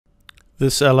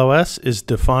This LOS is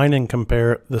define and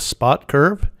compare the spot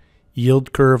curve,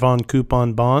 yield curve on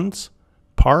coupon bonds,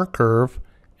 par curve,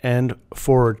 and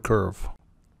forward curve.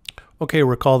 Okay,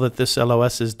 recall that this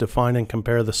LOS is define and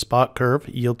compare the spot curve,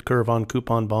 yield curve on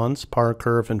coupon bonds, par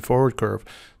curve, and forward curve.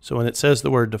 So when it says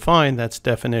the word define, that's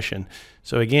definition.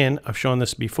 So again, I've shown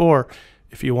this before.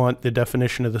 If you want the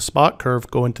definition of the spot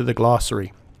curve, go into the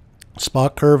glossary.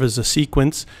 Spot curve is a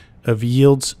sequence of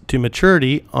yields to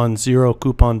maturity on zero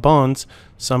coupon bonds,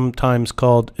 sometimes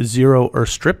called zero or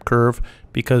strip curve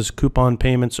because coupon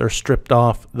payments are stripped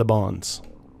off the bonds.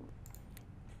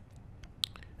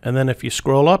 And then if you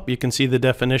scroll up, you can see the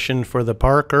definition for the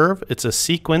par curve. It's a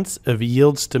sequence of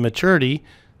yields to maturity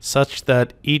such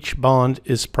that each bond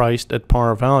is priced at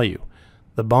par value.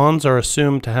 The bonds are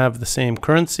assumed to have the same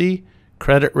currency,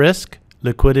 credit risk,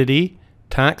 liquidity,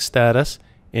 tax status,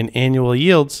 and annual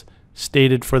yields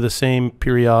stated for the same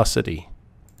periodicity.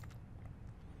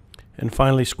 And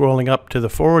finally, scrolling up to the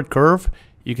forward curve,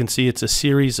 you can see it's a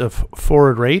series of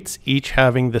forward rates, each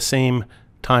having the same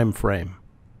time frame.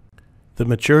 The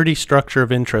maturity structure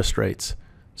of interest rates.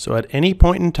 So at any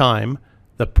point in time,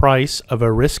 the price of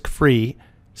a risk-free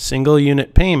single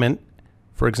unit payment,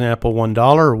 for example, $1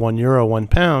 or €1,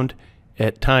 £1,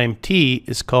 at time t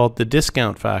is called the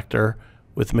discount factor,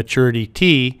 with maturity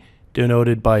t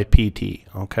denoted by PT,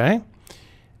 okay?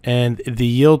 And the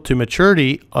yield to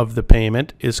maturity of the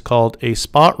payment is called a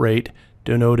spot rate,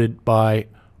 denoted by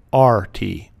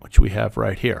RT, which we have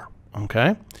right here,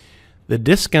 okay? The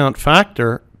discount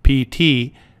factor,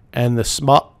 PT, and the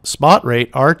spot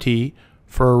rate, RT,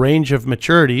 for a range of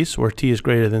maturities where t is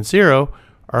greater than 0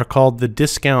 are called the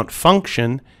discount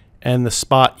function and the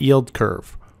spot yield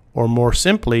curve, or more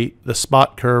simply, the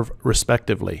spot curve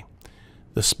respectively.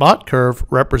 The spot curve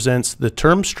represents the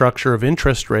term structure of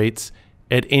interest rates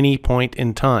at any point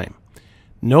in time.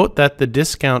 Note that the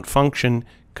discount function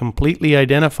completely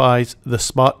identifies the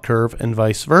spot curve and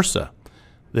vice versa.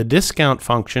 The discount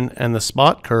function and the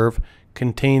spot curve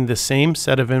contain the same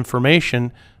set of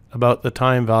information about the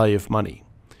time value of money.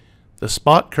 The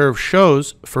spot curve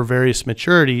shows, for various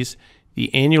maturities, the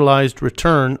annualized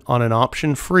return on an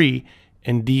option-free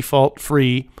and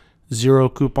default-free zero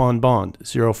coupon bond,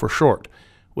 zero for short,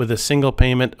 with a single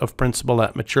payment of principal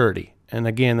at maturity. And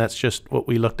again, that's just what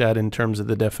we looked at in terms of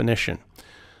the definition.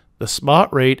 The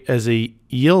spot rate as a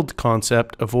yield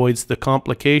concept avoids the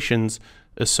complications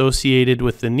associated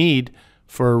with the need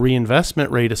for a reinvestment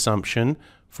rate assumption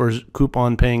for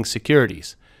coupon paying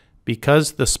securities.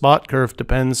 Because the spot curve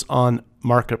depends on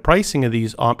market pricing of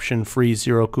these option-free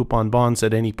zero coupon bonds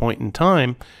at any point in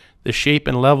time, the shape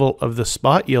and level of the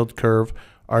spot yield curve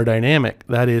are dynamic,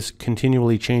 that is,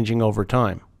 continually changing over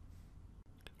time.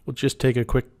 We'll just take a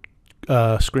quick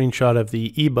screenshot of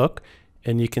the ebook,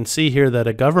 and you can see here that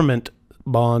a government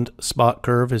bond spot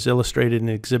curve is illustrated in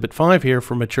Exhibit 5 here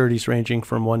for maturities ranging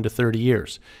from 1 to 30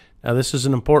 years. Now this is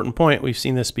an important point. We've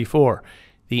seen this before.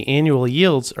 The annual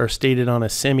yields are stated on a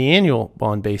semi-annual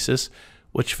bond basis,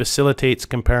 which facilitates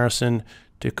comparison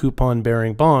to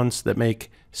coupon-bearing bonds that make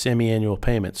semi-annual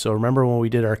payments. So remember when we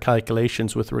did our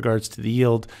calculations with regards to the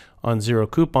yield on zero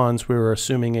coupons, we were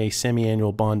assuming a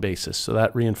semi-annual bond basis. So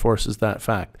that reinforces that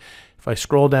fact. If I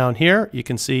scroll down here, you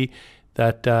can see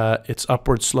that it's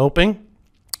upward sloping.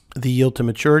 The yield to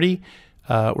maturity,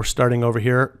 we're starting over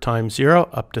here, time 0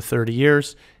 up to 30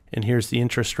 years. And here's the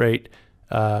interest rate,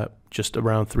 just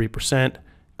around 3%,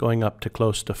 going up to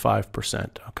close to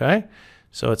 5%, okay?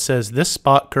 So it says this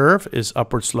spot curve is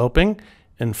upward sloping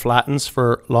and flattens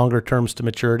for longer terms to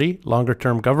maturity. Longer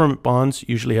term government bonds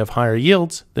usually have higher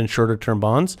yields than shorter term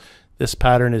bonds. This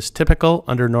pattern is typical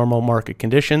under normal market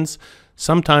conditions.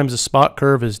 Sometimes the spot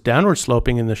curve is downward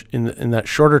sloping in that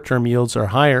shorter term yields are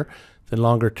higher than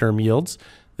longer term yields.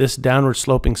 This downward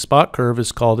sloping spot curve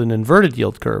is called an inverted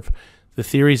yield curve. The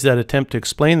theories that attempt to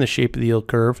explain the shape of the yield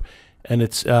curve and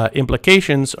its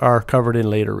implications are covered in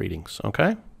later readings,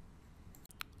 okay?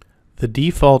 The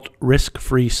default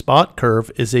risk-free spot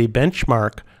curve is a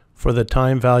benchmark for the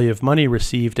time value of money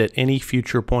received at any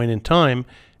future point in time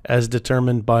as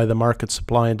determined by the market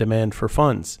supply and demand for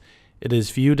funds. It is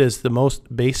viewed as the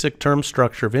most basic term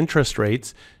structure of interest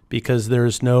rates because there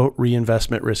is no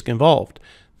reinvestment risk involved.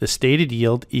 The stated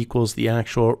yield equals the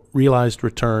actual realized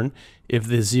return if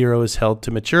the zero is held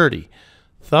to maturity.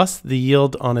 Thus, the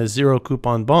yield on a zero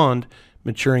coupon bond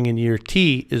maturing in year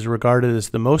T is regarded as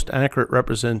the most accurate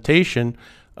representation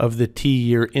of the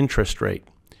T-year interest rate.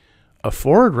 A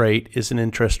forward rate is an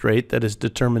interest rate that is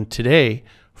determined today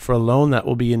for a loan that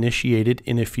will be initiated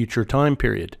in a future time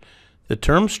period. The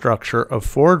term structure of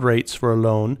forward rates for a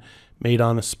loan made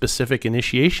on a specific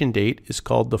initiation date is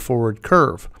called the forward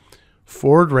curve.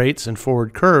 Forward rates and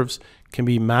forward curves can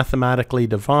be mathematically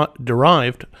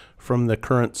derived from the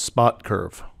current spot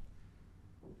curve.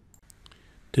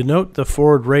 Denote the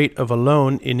forward rate of a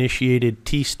loan initiated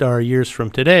T star years from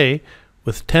today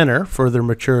with tenor, further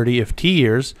maturity of T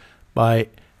years, by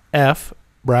F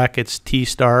brackets T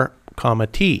star comma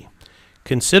T.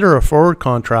 Consider a forward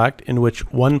contract in which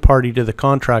one party to the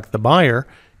contract, the buyer,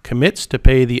 commits to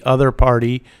pay the other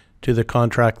party to the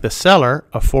contract, the seller,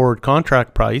 a forward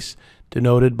contract price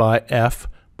denoted by F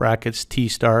brackets T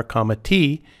star comma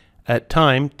T at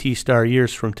time T star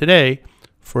years from today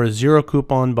for a zero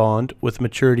coupon bond with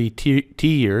maturity T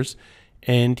years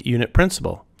and unit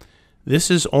principal. This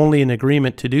is only an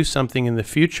agreement to do something in the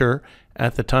future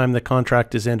at the time the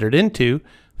contract is entered into.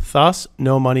 Thus,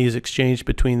 no money is exchanged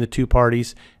between the two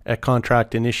parties at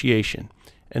contract initiation.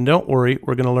 And don't worry,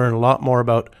 we're going to learn a lot more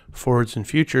about forwards and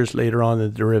futures later on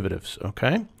in the derivatives,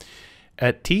 okay?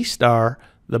 At T star,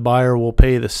 the buyer will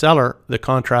pay the seller the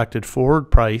contracted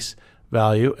forward price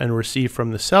value and receive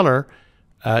from the seller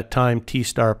at time T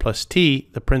star plus T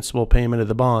the principal payment of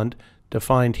the bond,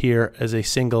 defined here as a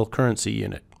single currency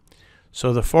unit.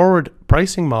 So the forward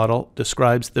pricing model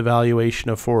describes the valuation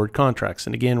of forward contracts.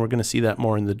 And again, we're going to see that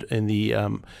more in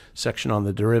the section on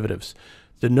the derivatives.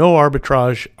 The no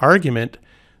arbitrage argument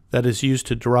that is used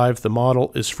to derive the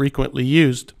model is frequently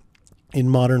used in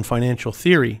modern financial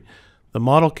theory. The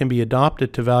model can be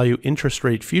adopted to value interest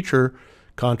rate future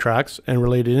contracts and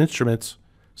related instruments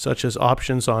such as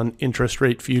options on interest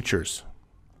rate futures.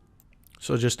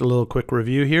 So just a little quick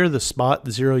review here. The spot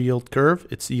zero yield curve,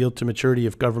 it's the yield to maturity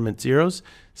of government zeros,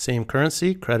 same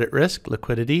currency, credit risk,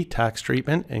 liquidity, tax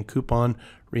treatment, and coupon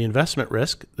reinvestment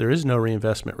risk. There is no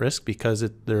reinvestment risk because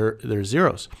they're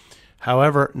zeros.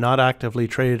 However, not actively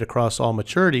traded across all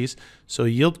maturities, so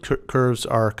yield curves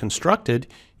are constructed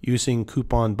using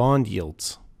coupon bond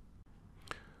yields.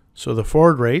 So the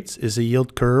forward rates is a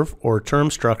yield curve or term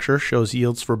structure, shows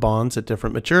yields for bonds at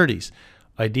different maturities.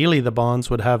 Ideally, the bonds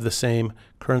would have the same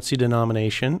currency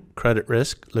denomination, credit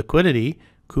risk, liquidity,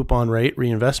 coupon rate,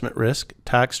 reinvestment risk,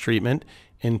 tax treatment,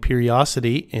 and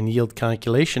periodicity and yield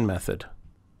calculation method.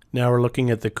 Now we're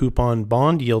looking at the coupon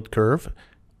bond yield curve.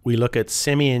 We look at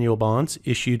semi-annual bonds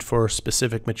issued for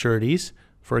specific maturities,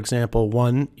 for example,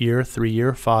 1 year, 3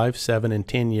 year, 5, 7, and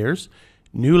 10 years.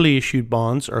 Newly issued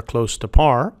bonds are close to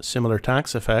par, similar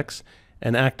tax effects,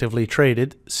 and actively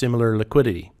traded, similar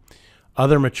liquidity.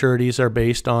 Other maturities are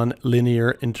based on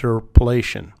linear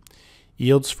interpolation.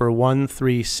 Yields for 1,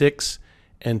 3, 6,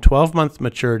 and 12-month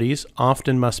maturities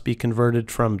often must be converted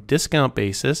from discount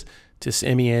basis to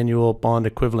semi-annual bond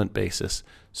equivalent basis.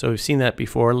 So we've seen that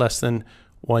before. Less than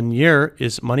 1 year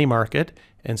is money market,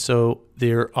 and so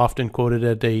they're often quoted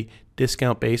at a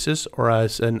discount basis or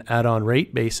as an add-on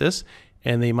rate basis,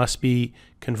 and they must be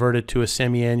converted to a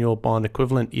semi-annual bond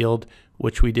equivalent yield,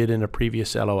 which we did in a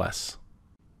previous LOS.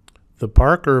 The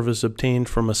par curve is obtained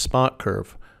from a spot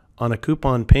curve. On a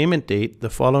coupon payment date, the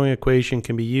following equation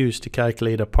can be used to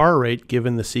calculate a par rate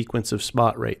given the sequence of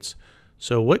spot rates.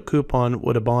 So what coupon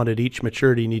would a bond at each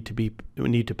maturity need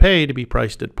to pay to be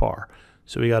priced at par?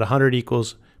 So we got 100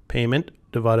 equals payment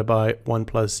divided by 1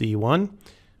 plus Z1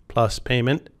 plus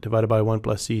payment divided by 1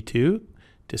 plus Z2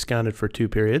 discounted for 2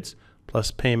 periods plus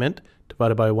payment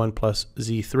divided by 1 plus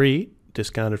Z3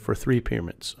 discounted for 3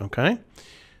 periods, okay?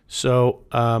 So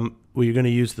we're going to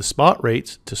use the spot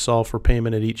rates to solve for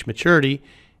payment at each maturity,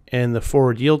 and the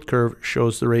forward yield curve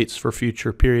shows the rates for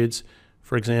future periods,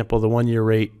 for example, the 1 year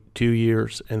rate, 2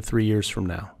 years, and 3 years from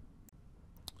now.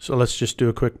 So let's just do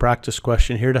a quick practice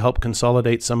question here to help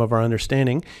consolidate some of our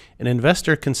understanding. An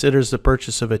investor considers the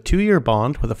purchase of a 2-year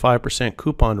bond with a 5%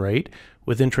 coupon rate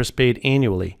with interest paid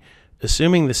annually.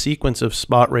 Assuming the sequence of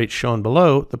spot rates shown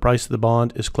below, the price of the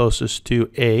bond is closest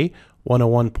to A,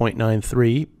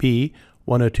 101.93, B,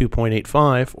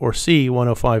 102.85, or C,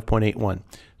 105.81.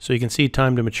 So you can see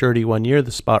time to maturity 1 year,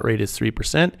 the spot rate is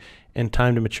 3%, and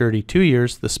time to maturity 2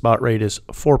 years, the spot rate is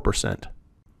 4%.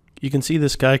 You can see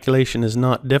this calculation is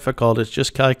not difficult. It's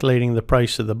just calculating the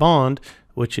price of the bond,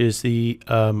 which is the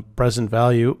present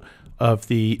value of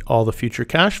all the future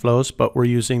cash flows, but we're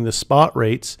using the spot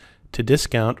rates to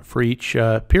discount for each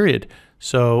period.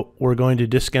 So we're going to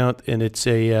discount, and it's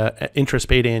a interest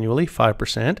paid annually,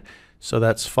 5%. So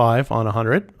that's 5 on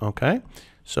 100, okay?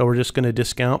 So we're just going to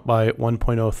discount by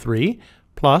 1.03,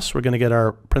 plus we're going to get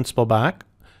our principal back,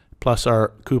 plus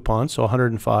our coupon, so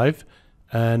 105,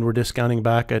 and we're discounting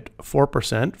back at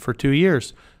 4% for 2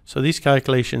 years. So these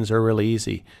calculations are really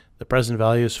easy. The present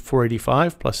value is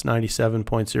 485 plus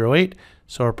 97.08,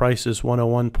 so our price is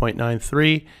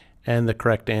 101.93, and the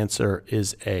correct answer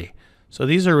is A. So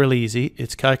these are really easy.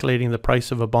 It's calculating the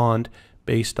price of a bond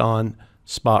based on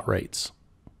spot rates.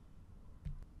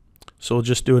 So we'll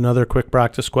just do another quick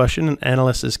practice question. An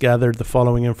analyst has gathered the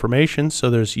following information. So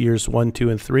there's years 1, 2,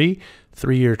 and 3.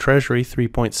 3-year Treasury,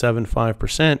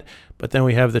 3.75%. But then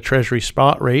we have the Treasury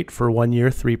spot rate for 1 year,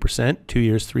 3%, 2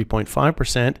 years,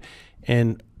 3.5%,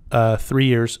 and 3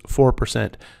 years,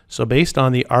 4%. So based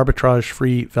on the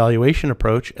arbitrage-free valuation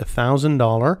approach, a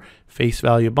 $1,000 face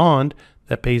value bond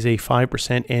that pays a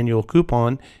 5% annual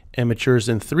coupon and matures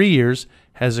in 3 years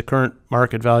has a current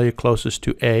market value closest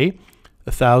to A,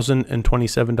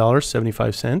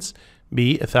 $1,027.75,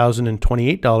 B,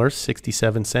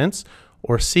 $1,028.67,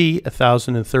 or C,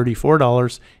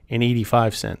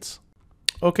 $1,034.85.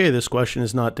 Okay, this question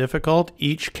is not difficult.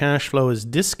 Each cash flow is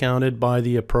discounted by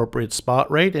the appropriate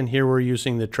spot rate, and here we're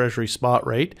using the Treasury spot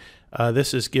rate.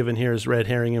 This is given here as red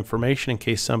herring information in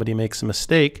case somebody makes a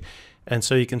mistake. And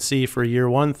so you can see for year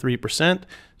 1, 3%.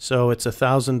 So it's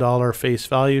 $1,000 face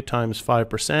value times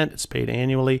 5%. It's paid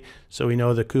annually. So we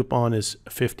know the coupon is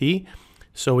 50.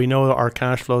 So we know our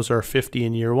cash flows are 50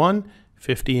 in year 1,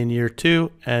 50 in year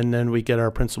 2, and then we get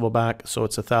our principal back. So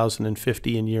it's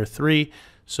 1,050 in year 3.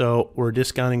 So we're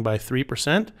discounting by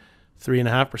 3%,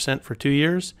 3.5% for 2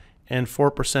 years, and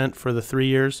 4% for the 3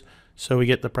 years. So we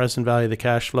get the present value of the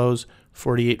cash flows,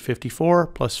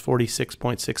 48.54 plus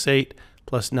 46.68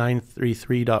 plus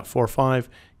 933.45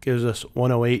 gives us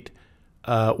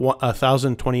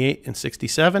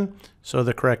 1,028.67. So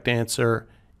the correct answer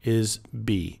is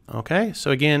B. Okay, so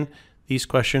again, these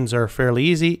questions are fairly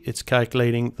easy. It's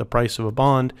calculating the price of a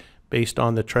bond based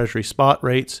on the Treasury spot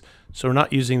rates. So we're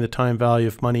not using the time value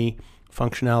of money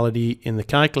functionality in the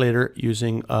calculator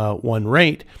using one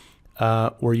rate.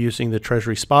 We're using the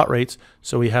Treasury spot rates.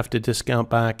 So we have to discount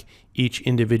back each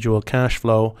individual cash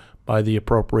flow by the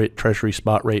appropriate Treasury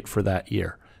spot rate for that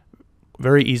year.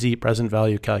 Very easy present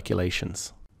value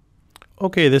calculations.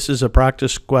 Okay, this is a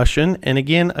practice question. And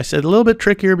again, I said a little bit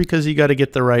trickier because you got to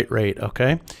get the right rate,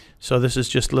 okay? So this is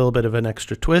just a little bit of an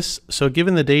extra twist. So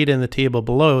given the data in the table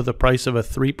below, the price of a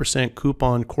 3%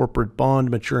 coupon corporate bond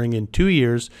maturing in 2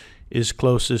 years is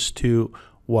closest to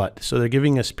what? So they're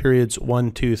giving us periods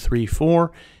 1, 2, 3,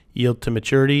 4, yield to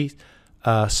maturity,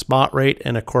 spot rate,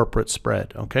 and a corporate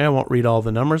spread. Okay, I won't read all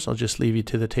the numbers. I'll just leave you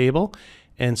to the table.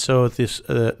 And so this,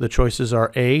 the choices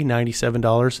are A,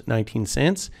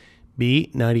 $97.19, B,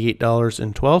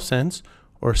 $98.12,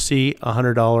 or C,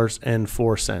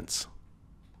 $100.04.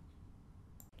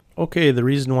 Okay, the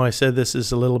reason why I said this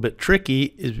is a little bit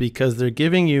tricky is because they're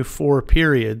giving you 4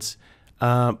 periods.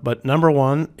 But number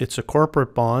one, it's a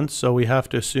corporate bond, so we have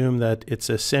to assume that it's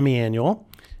a semi-annual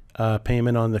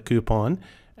payment on the coupon.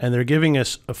 And they're giving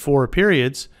us 4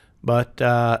 periods, but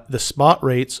the spot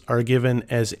rates are given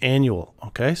as annual.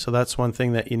 Okay, so that's one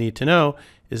thing that you need to know,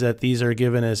 is that these are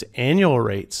given as annual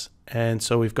rates. And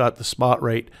so we've got the spot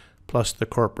rate plus the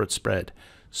corporate spread.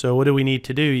 So what do we need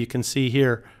to do? You can see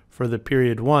here for the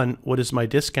period 1, what is my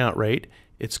discount rate?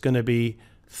 It's going to be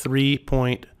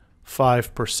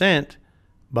 3.5%,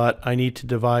 but I need to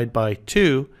divide by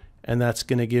 2, and that's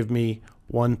going to give me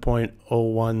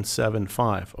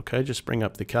 1.0175. Okay, just bring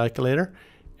up the calculator,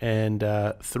 and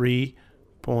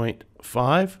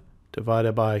 3.5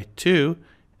 divided by 2,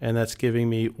 and that's giving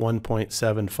me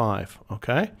 1.75.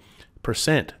 Okay,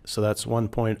 percent. So that's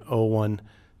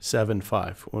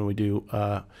 1.0175 when we do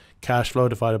cash flow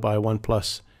divided by 1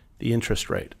 plus the interest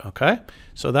rate. Okay,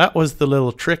 so that was the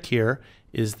little trick here,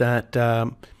 is that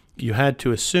you had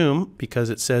to assume, because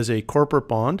it says a corporate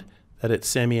bond, that it's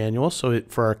semi-annual. So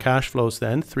for our cash flows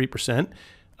then, 3%,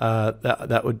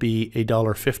 that would be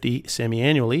 $1.50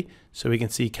 semi-annually. So we can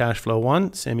see cash flow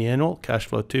 1, semi-annual, cash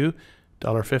flow 2,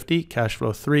 $1.50, cash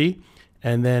flow 3,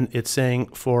 and then it's saying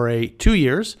for a 2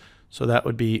 years, so that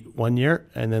would be 1 year,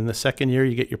 and then the second year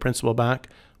you get your principal back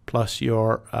plus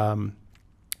your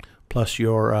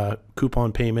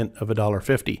coupon payment of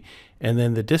 $1.50. And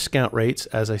then the discount rates,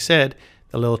 as I said,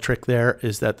 the little trick there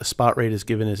is that the spot rate is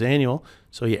given as annual.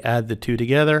 So you add the 2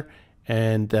 together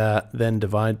and then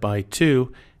divide by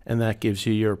 2, and that gives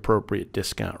you your appropriate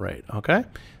discount rate. Okay,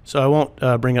 so I won't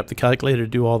bring up the calculator to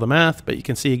do all the math, but you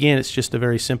can see again it's just a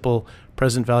very simple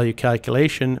present value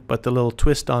calculation. But the little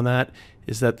twist on that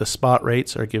is that the spot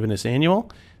rates are given as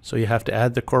annual. So you have to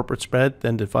add the corporate spread,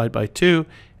 then divide by 2,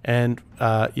 and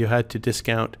you had to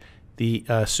discount the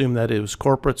assume that it was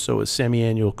corporate, so it was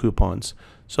semi-annual coupons.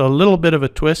 So a little bit of a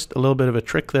twist, a little bit of a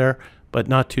trick there, but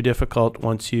not too difficult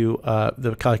once you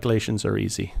the calculations are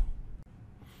easy.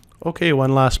 Okay,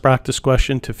 one last practice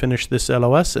question to finish this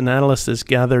LOS. An analyst has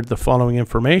gathered the following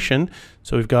information.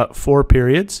 So we've got 4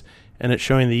 periods, and it's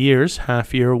showing the years: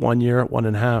 half year, 1 year,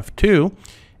 1.5, 2.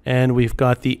 And we've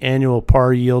got the annual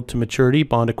par yield to maturity,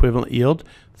 bond equivalent yield,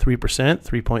 3%,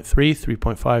 3.3,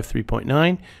 3.5,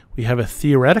 3.9. We have a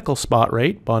theoretical spot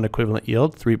rate, bond equivalent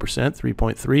yield, 3%,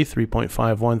 3.3, 3.51,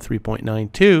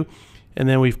 3.92. And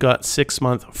then we've got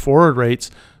 6-month forward rates,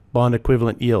 bond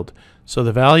equivalent yield. So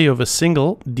the value of a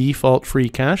single default free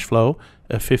cash flow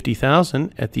of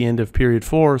 $50,000 at the end of period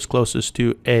 4 is closest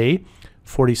to A,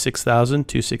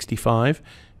 $46,265,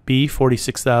 B,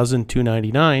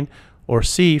 $46,299, or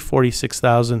C,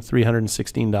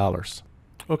 $46,316.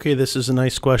 Okay, this is a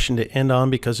nice question to end on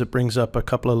because it brings up a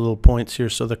couple of little points here.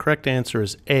 So the correct answer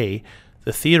is A.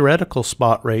 The theoretical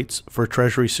spot rates for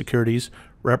Treasury securities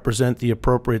represent the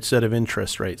appropriate set of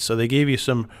interest rates. So they gave you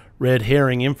some red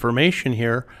herring information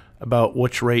here about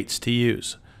which rates to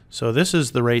use. So this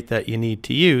is the rate that you need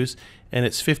to use, and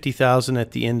it's $50,000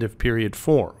 at the end of period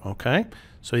 4, okay?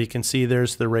 So you can see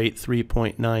there's the rate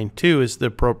 3.92 is the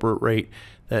appropriate rate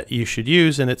that you should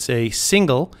use, and it's a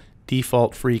single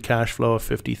default free cash flow of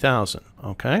 $50,000,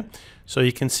 okay? So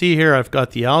you can see here I've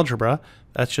got the algebra.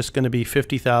 That's just going to be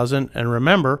 $50,000, and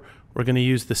remember, we're going to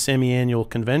use the semi-annual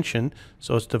convention,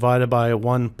 so it's divided by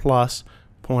 1 plus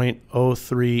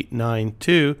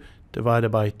 0.0392 divided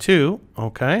by 2,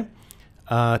 okay,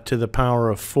 to the power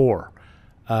of 4.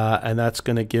 And that's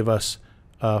going to give us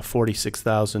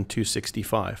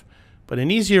 46,265. But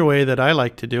an easier way that I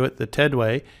like to do it, the TED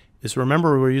way, is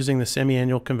remember we're using the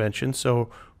semi-annual convention, so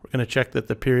we're going to check that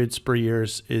the periods per year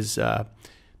is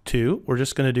 2. We're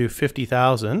just going to do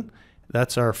 50,000.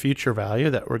 That's our future value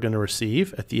that we're going to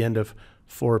receive at the end of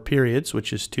 4 periods,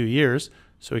 which is 2 years.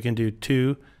 So we can do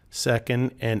 2,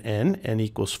 second, and n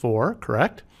equals 4,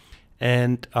 correct?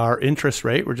 And our interest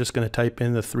rate, we're just going to type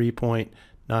in the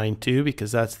 3.92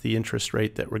 because that's the interest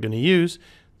rate that we're going to use.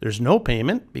 There's no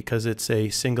payment because it's a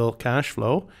single cash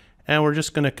flow. And we're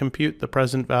just going to compute the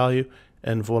present value.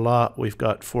 And voila, we've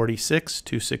got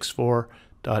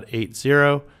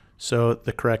 46,264.80. So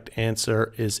the correct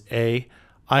answer is A.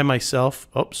 I myself,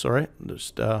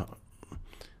 just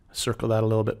circle that a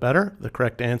little bit better. The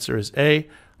correct answer is A.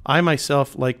 I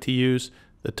myself like to use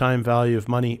the time value of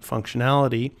money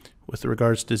functionality with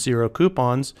regards to zero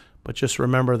coupons, but just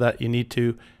remember that you need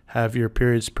to have your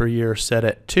periods per year set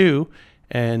at 2,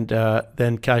 and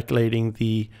then calculating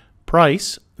the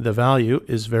price, the value,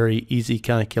 is very easy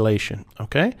calculation.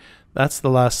 Okay, that's the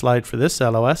last slide for this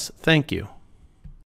LOS. Thank you.